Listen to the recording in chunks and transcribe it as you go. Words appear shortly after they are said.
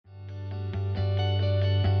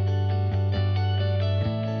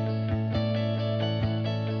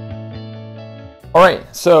All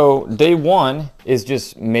right, so day one is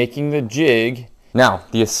just making the jig. Now,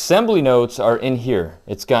 the assembly notes are in here.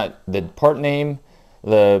 It's got the part name,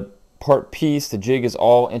 the part piece. The jig is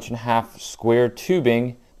all 1.5 inch square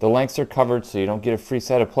tubing. The lengths are covered so you don't get a free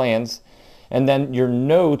set of plans. And then your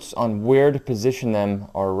notes on where to position them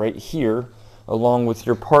are right here, along with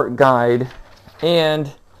your part guide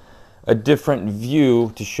and a different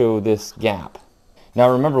view to show this gap. Now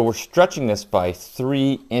remember, we're stretching this by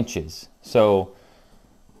 3 inches. So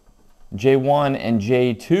J1 and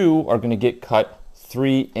J2 are going to get cut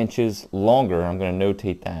 3 inches longer. I'm going to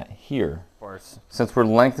notate that here. Since we're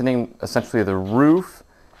lengthening essentially the roof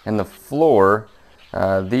and the floor,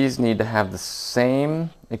 these need to have the same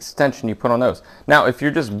extension you put on those. Now, if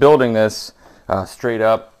you're just building this straight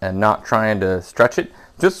up and not trying to stretch it,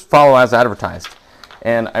 just follow as advertised.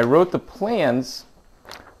 And I wrote the plans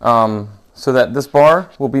so that this bar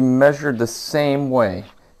will be measured the same way.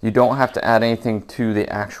 You don't have to add anything to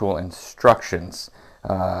the actual instructions.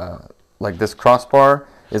 Like this crossbar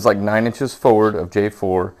is like 9 inches forward of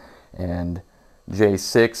J4, and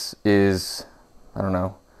J6 is, I don't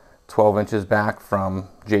know, 12 inches back from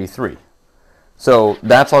J3. So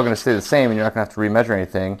that's all going to stay the same, and you're not going to have to remeasure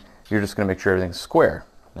anything. You're just going to make sure everything's square.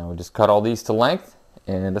 Now we just cut all these to length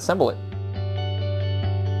and assemble it.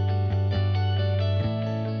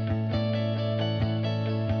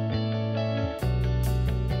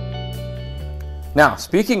 Now,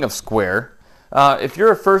 speaking of square, if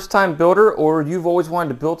you're a first-time builder or you've always wanted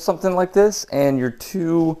to build something like this and you're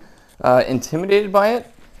too intimidated by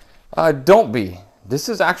it, don't be. This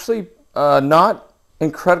is actually not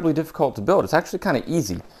incredibly difficult to build. It's actually kind of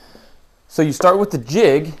easy. So you start with the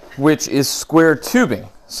jig, which is square tubing.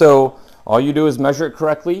 So all you do is measure it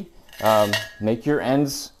correctly, make your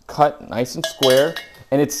ends cut nice and square,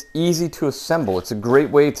 and it's easy to assemble. It's a great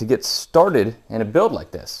way to get started in a build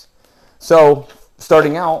like this. So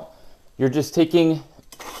starting out, you're just taking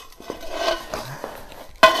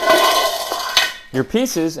your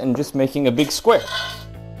pieces and just making a big square.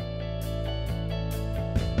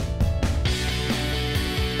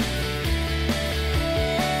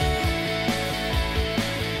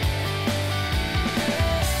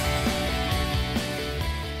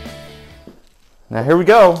 Now here we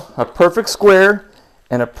go, a perfect square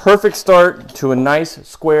and a perfect start to a nice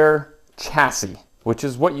square chassis, which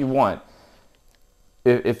is what you want.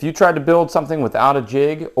 If you tried to build something without a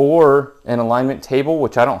jig or an alignment table,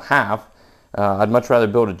 which I don't have, I'd much rather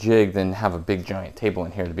build a jig than have a big giant table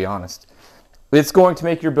in here, to be honest. It's going to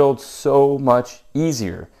make your build so much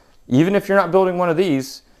easier. Even if you're not building one of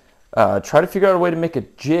these, try to figure out a way to make a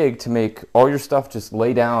jig to make all your stuff just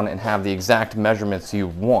lay down and have the exact measurements you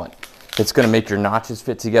want. It's going to make your notches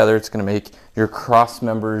fit together. It's going to make your cross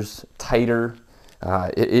members tighter.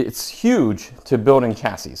 It's huge to building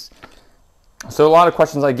chassis. So a lot of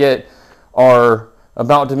questions I get are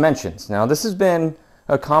about dimensions. Now this has been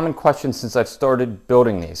a common question since I've started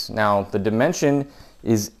building these. Now the dimension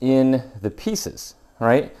is in the pieces,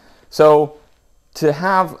 right? So to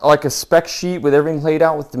have like a spec sheet with everything laid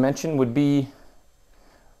out with dimension would be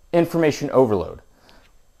information overload.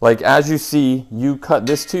 Like as you see, you cut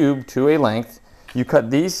this tube to a length, you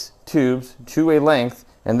cut these tubes to a length,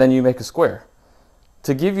 and then you make a square.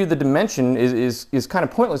 To give you the dimension is kind of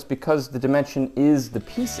pointless because the dimension is the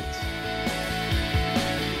pieces.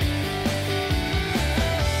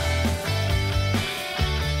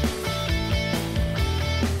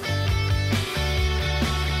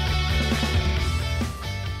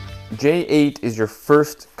 J8 is your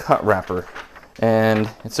first cut wrapper, and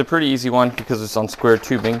it's a pretty easy one because it's on square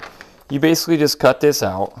tubing. You basically just cut this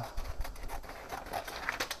out.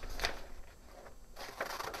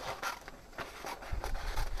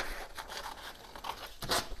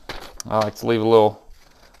 I like to leave a little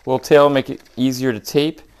tail, make it easier to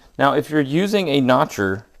tape. Now, if you're using a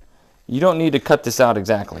notcher, you don't need to cut this out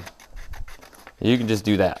exactly. You can just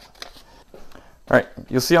do that. All right,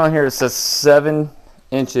 you'll see on here it says 7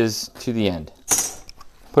 inches to the end.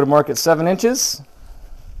 Put a mark at 7 inches.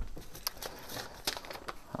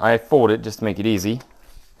 I fold it just to make it easy.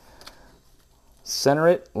 Center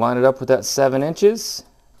it, line it up with that 7 inches.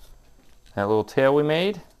 That little tail we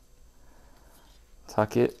made.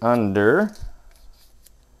 Tuck it under.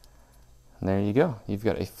 And there you go. You've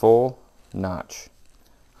got a full notch.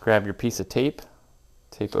 Grab your piece of tape,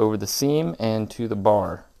 tape over the seam and to the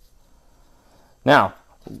bar. Now,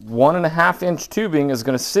 1.5 inch tubing is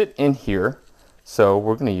going to sit in here, so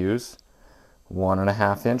we're going to use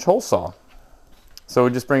 1.5 inch hole saw. So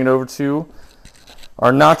we just bring it over to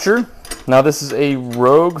our notcher. Now this is a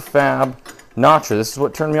Rogue Fab notcher. This is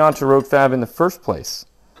what turned me on to Rogue Fab in the first place,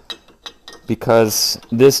 because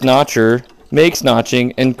this notcher makes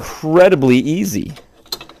notching incredibly easy.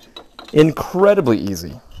 Incredibly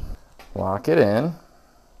easy. Lock it in.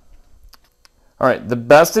 All right, the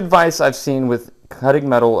best advice I've seen with cutting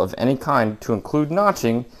metal of any kind to include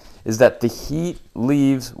notching is that the heat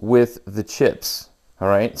leaves with the chips. All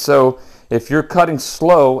right, so if you're cutting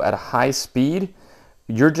slow at a high speed,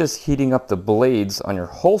 you're just heating up the blades on your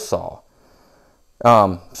hole saw.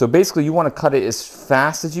 So basically you want to cut it as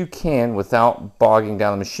fast as you can without bogging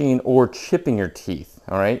down the machine or chipping your teeth.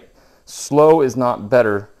 All right, slow is not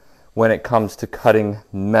better when it comes to cutting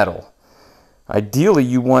metal. Ideally,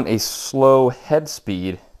 you want a slow head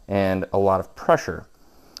speed and a lot of pressure.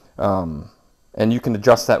 And you can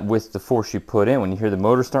adjust that with the force you put in. When you hear the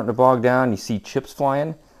motor starting to bog down, you see chips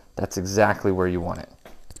flying, that's exactly where you want it.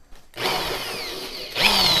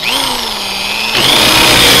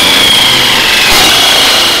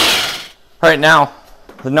 All right, now,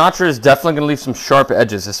 the notcher is definitely going to leave some sharp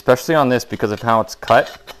edges, especially on this because of how it's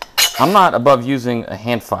cut. I'm not above using a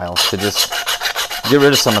hand file to just get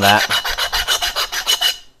rid of some of that.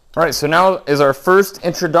 All right, so now is our first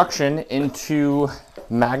introduction into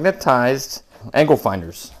magnetized angle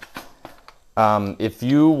finders. If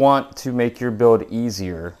you want to make your build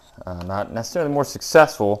easier, not necessarily more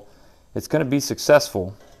successful, it's going to be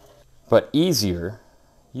successful, but easier,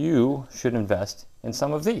 you should invest in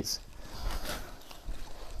some of these.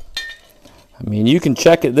 I mean, you can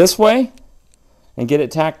check it this way and get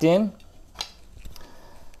it tacked in.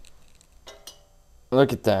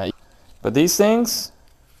 Look at that. But these things,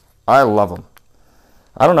 I love them.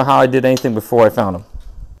 I don't know how I did anything before I found them.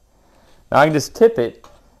 Now I can just tip it,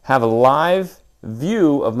 have a live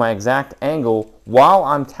view of my exact angle while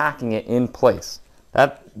I'm tacking it in place.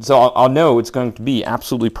 So I'll know it's going to be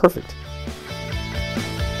absolutely perfect.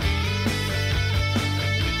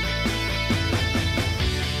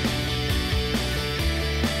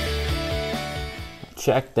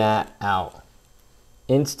 Check that out.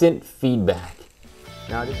 Instant feedback.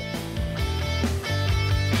 Now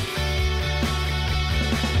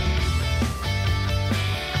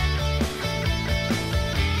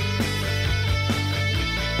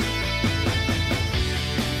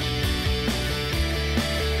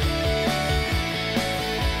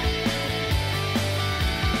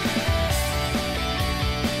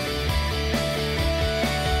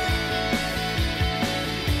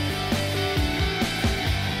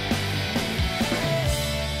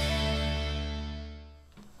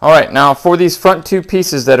all right, now for these front two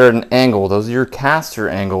pieces that are at an angle, those are your caster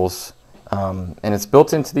angles, and it's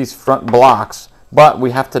built into these front blocks, but we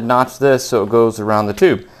have to notch this so it goes around the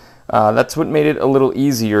tube. That's what made it a little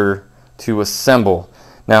easier to assemble.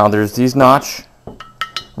 Now there's these notch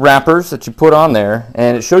wrappers that you put on there,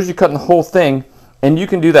 and it shows you cutting the whole thing, and you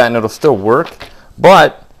can do that and it'll still work,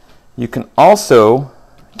 but you can also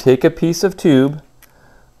take a piece of tube,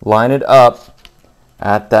 line it up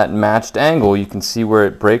at that matched angle. You can see where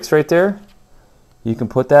it breaks right there. You can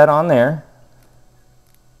put that on there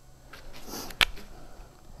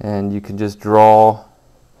and you can just draw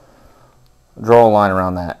a line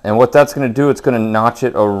around that. And what that's going to do, it's going to notch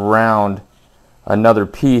it around another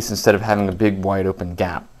piece instead of having a big wide open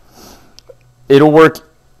gap. It'll work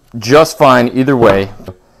just fine either way.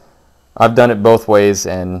 I've done it both ways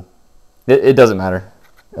and it doesn't matter.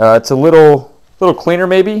 It's a little cleaner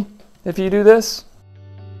maybe if you do this.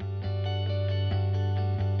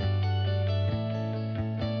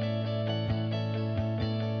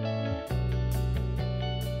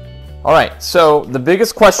 All right, so the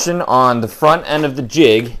biggest question on the front end of the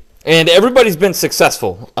jig, and everybody's been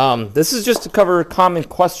successful. This is just to cover common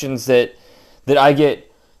questions that I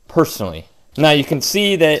get personally. Now you can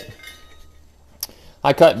see that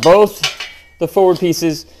I cut both the forward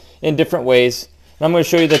pieces in different ways, and I'm going to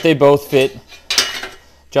show you that they both fit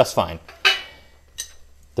just fine.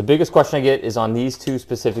 The biggest question I get is on these two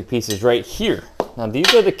specific pieces right here. Now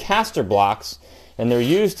these are the caster blocks, and they're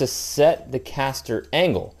used to set the caster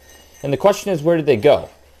angle. And the question is, where did they go?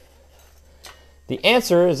 The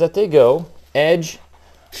answer is that they go edge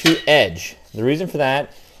to edge. The reason for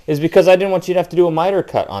that is because I didn't want you to have to do a miter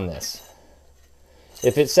cut on this.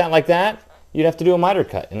 If it sat like that, you'd have to do a miter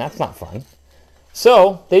cut, and that's not fun.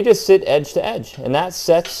 So they just sit edge to edge, and that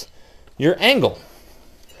sets your angle.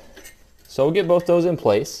 So we'll get both those in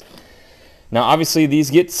place. Now obviously these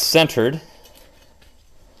get centered.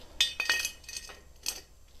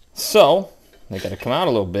 So they got to come out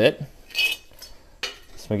a little bit.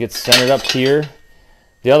 So we get centered up here.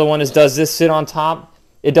 The other one does this sit on top?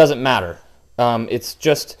 It doesn't matter. It's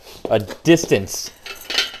just a distance.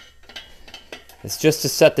 It's just to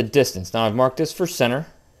set the distance. Now I've marked this for center.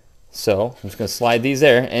 So I'm just going to slide these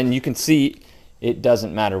there, and you can see it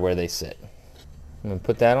doesn't matter where they sit. I'm going to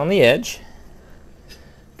put that on the edge.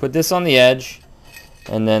 Put this on the edge,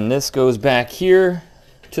 and then this goes back here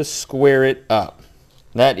to square it up.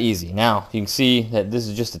 That easy. Now you can see that this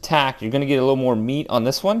is just a tack. You're going to get a little more meat on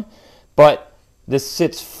this one, but this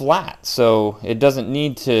sits flat, so it doesn't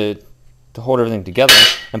need to hold everything together.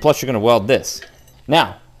 And plus, you're going to weld this.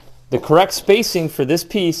 Now, the correct spacing for this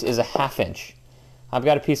piece is a 1/2 inch. I've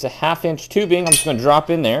got a piece of 1/2 inch tubing. I'm just going to drop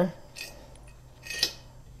in there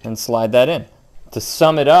and slide that in. To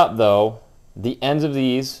sum it up, though, the ends of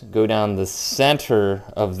these go down the center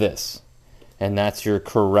of this, and that's your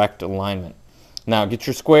correct alignment. Now get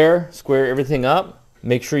your square everything up.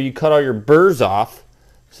 Make sure you cut all your burrs off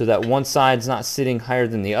so that one side's not sitting higher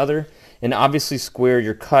than the other, and obviously square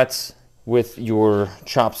your cuts with your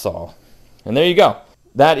chop saw. And there you go.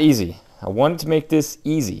 That easy. I wanted to make this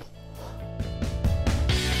easy.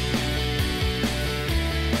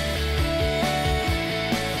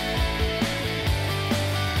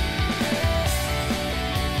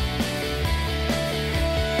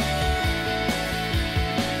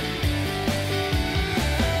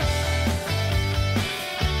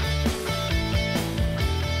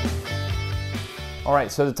 All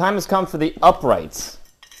right, so the time has come for the uprights.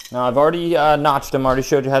 Now I've already notched them, already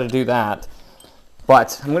showed you how to do that.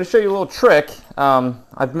 But I'm going to show you a little trick.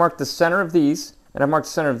 I've marked the center of these, and I've marked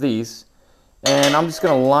the center of these. And I'm just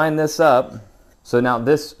going to line this up. So now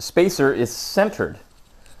this spacer is centered.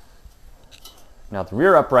 Now the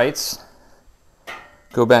rear uprights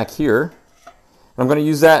go back here. I'm going to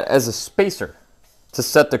use that as a spacer to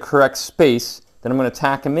set the correct space. Then I'm going to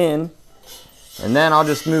tack them in. And then I'll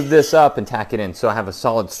just move this up and tack it in so I have a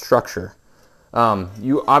solid structure.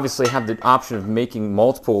 You obviously have the option of making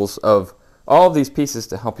multiples of all of these pieces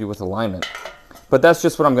to help you with alignment. But that's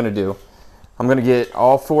just what I'm going to do. I'm going to get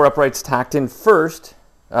all 4 uprights tacked in first,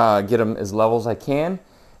 get them as level as I can,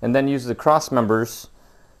 and then use the cross members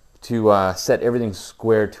to set everything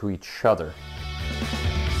square to each other.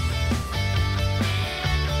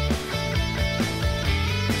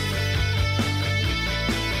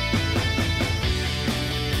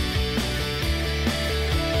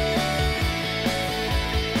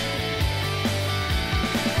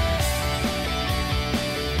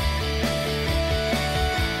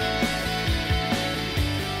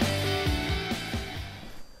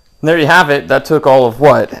 And there you have it. That took all of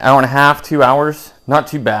what, hour and a half, 2 hours? Not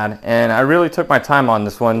too bad. And I really took my time on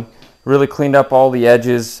this one. Really cleaned up all the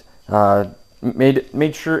edges.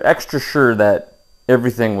 Made sure, extra sure that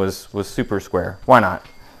everything was super square. Why not?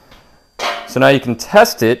 So now you can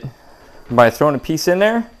test it by throwing a piece in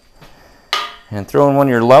there and throwing one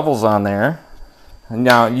of your levels on there. And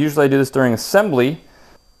now usually I do this during assembly.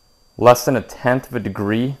 Less than 1/10 of a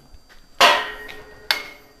degree.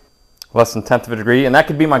 Less than 1/10 of a degree, and that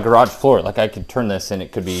could be my garage floor. Like I could turn this and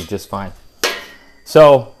it could be just fine.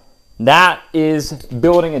 So that is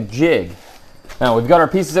building a jig. Now we've got our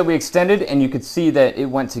pieces that we extended, and you could see that it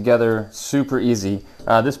went together super easy.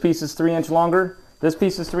 This piece is 3 inch longer, this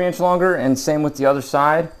piece is 3 inch longer, and same with the other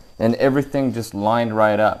side, and everything just lined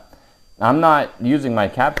right up. I'm not using my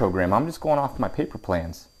CAD program, I'm just going off my paper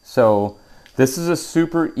plans. So this is a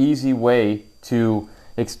super easy way to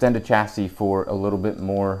extend a chassis for a little bit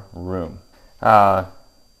more room. Now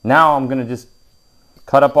I'm going to just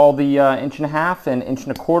cut up all the 1.5 inches and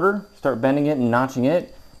 1.25 inches, start bending it and notching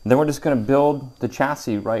it, and then we're just going to build the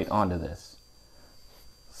chassis right onto this.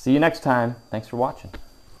 See you next time. Thanks for watching.